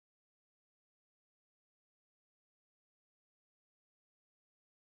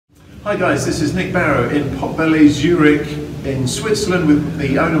Hi guys, this is Nick Barrow in Potbelly, Zurich in Switzerland with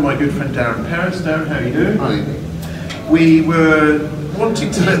the owner, my good friend Darren Paris. Darren, how are you doing? Hi. We were wanting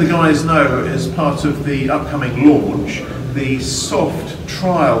to let the guys know, as part of the upcoming launch, the soft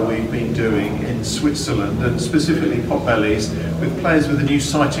trial we've been doing in Switzerland, and specifically Potbellies, with players with a new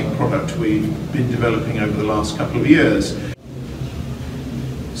sighting product we've been developing over the last couple of years.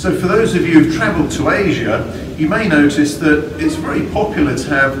 So for those of you who've travelled to Asia, you may notice that it's very popular to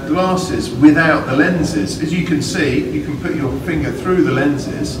have glasses without the lenses. As you can see, you can put your finger through the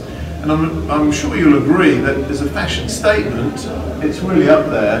lenses, and I'm sure you'll agree that as a fashion statement, it's really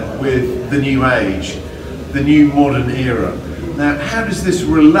up there with the new age, the new modern era. Now, how does this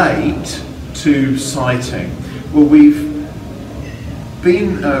relate to sighting? Well, we've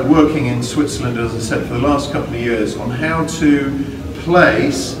been working in Switzerland, as I said, for the last couple of years on how to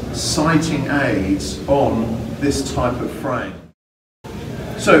place sighting aids on this type of frame.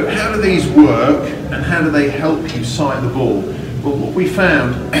 So how do these work and how do they help you sight the ball? Well, what we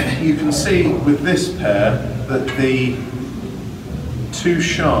found, you can see with this pair that the two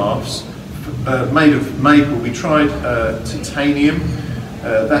shafts made of maple, we tried titanium.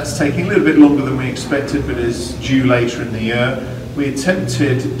 That's taking a little bit longer than we expected, but is due later in the year. We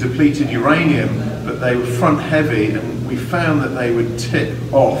attempted depleted uranium, but they were front heavy, and we found that they would tip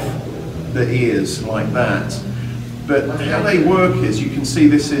off the ears like that. But how they work is, you can see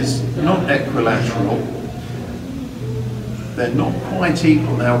this is not equilateral. They're not quite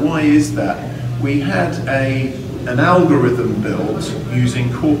equal. Now, why is that? We had an algorithm built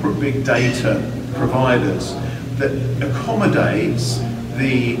using corporate big data providers that accommodates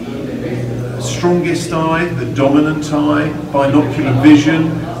the strongest eye, the dominant eye, binocular vision,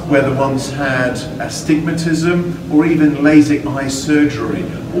 whether one's had astigmatism or even LASIK eye surgery.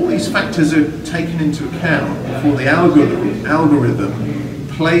 All these factors are taken into account before the algorithm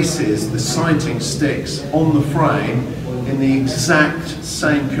places the Sighting Stix on the frame in the exact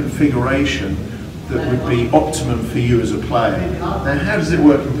same configuration that would be optimum for you as a player. Now, how does it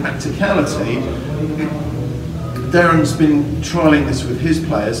work in practicality? Darren's been trialling this with his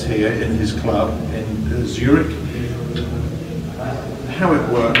players here in his club in Zurich. How it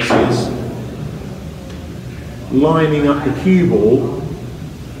works is lining up the cue ball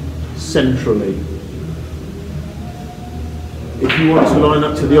centrally. If you want to line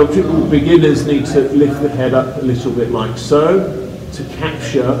up to the object ball, beginners need to lift the head up a little bit like so to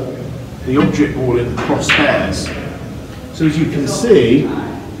capture the object ball in the crosshairs. So as you can see,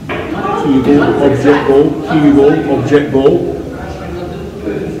 cue ball, object ball, cue ball, object ball.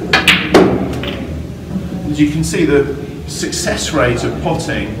 As you can see, the success rate of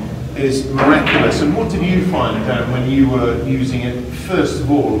potting is miraculous. And what did you find, Dan, when you were using it first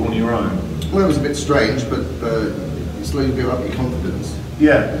of all on your own? Well, it was a bit strange, but you slowly build up your confidence.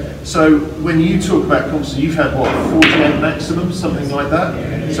 Yeah, so when you talk about confidence, you've had what, 48 maximum, something like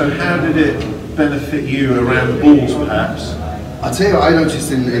that? So how did it benefit you around the balls, perhaps? I tell you, I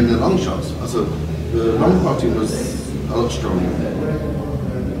noticed in the long shots, also the long potting was a lot stronger.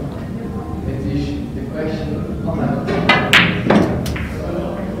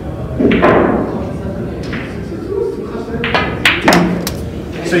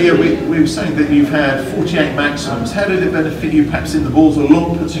 So yeah, we were saying that you've had 48 maximums. How did it benefit you perhaps in the balls or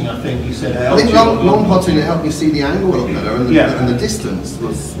long putting, I think you said? I think long potting, it helped me see the angle a lot better, and the distance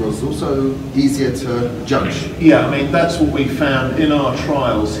was also easier to judge. Yeah, I mean, that's what we found in our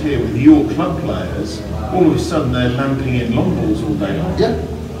trials here with your club players. All of a sudden they're lamping in long balls all day long. Yeah,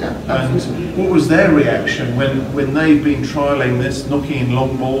 yeah. Absolutely. And what was their reaction when they've been trialling this, knocking in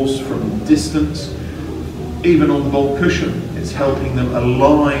long balls from distance, even on the ball cushion? It's helping them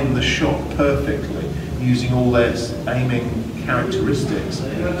align the shot perfectly using all their aiming characteristics.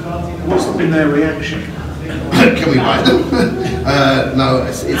 What's been their reaction? Can we buy them? No,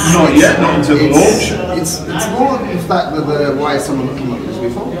 it's not yet, not until the launch. It's more the fact that why someone not come up with this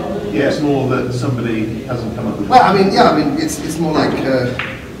before. Yeah, it's more that somebody hasn't come up with it. Well, I mean, yeah, I mean, it's more like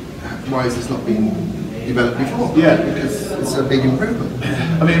why has this not been developed before? Yeah, because it's a big improvement.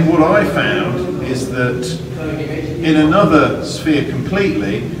 I mean, what I found is that in another sphere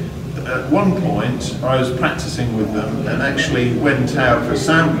completely, at one point I was practicing with them and actually went out for a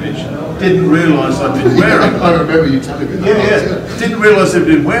sandwich, didn't realise I'd been wearing them. I remember you telling me that. Yeah. Didn't realise I'd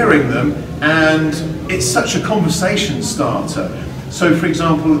been wearing them, and it's such a conversation starter. So for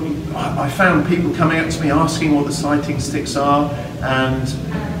example, I found people coming up to me asking what the Sighting Stix are, and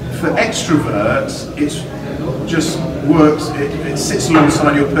for extroverts, it's just works, it sits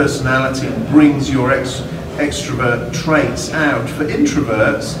alongside your personality and brings your extrovert traits out. For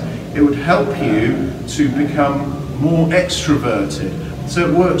introverts, it would help you to become more extroverted. So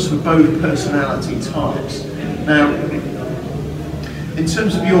it works for both personality types. Now, in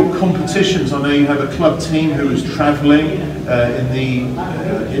terms of your competitions, I know you have a club team who is travelling in the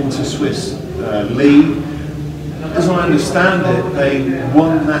Inter-Swiss League. As I understand it, they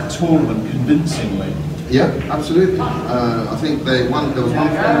won that tournament convincingly. Yeah, absolutely. I think they won. There was one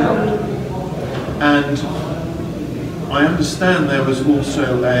final. And I understand there was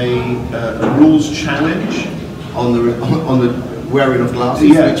also a rules challenge on the wearing of glasses,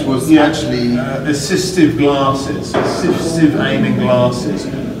 which was actually assistive glasses, assistive aiming glasses.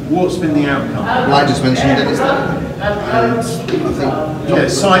 What's been the outcome? Well, I just mentioned Dennis, and I think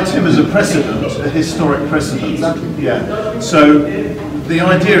cite him as a precedent, a historic precedent. Exactly. Yeah. So the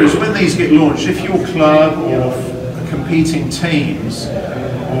idea is when these get launched, if your club or competing teams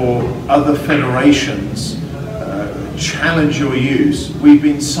or other federations challenge your use, we've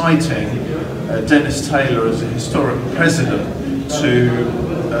been citing Dennis Taylor as a historic precedent to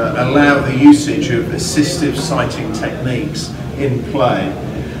allow the usage of assistive sighting techniques in play.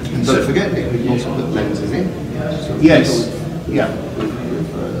 And don't forget, we can also put lenses in. So yes.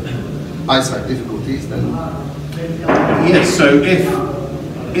 With eyesight difficulties, then. Yes. So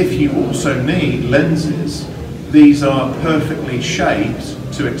if you also need lenses, these are perfectly shaped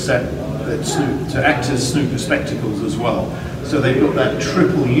to accept that to act as snooker spectacles as well. So they've got that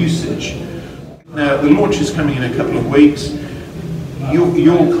triple usage. Now the launch is coming in a couple of weeks.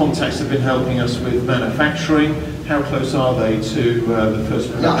 Your contacts have been helping us with manufacturing. How close are they to the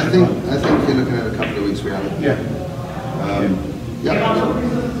first production? I think you're looking at a couple of weeks reality. Yeah.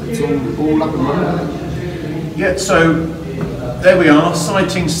 It's all up and running. Yeah. So there we are,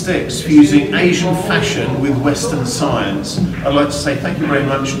 Sighting Stix, fusing Asian fashion with Western science. I'd like to say thank you very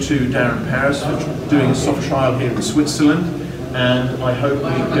much to Darren Paris for doing a soft trial here in Switzerland, and I hope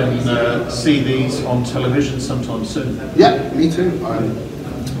we can see these on television sometime soon. Yeah, me too.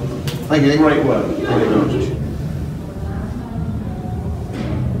 Thank you. Great work. Thank you very much.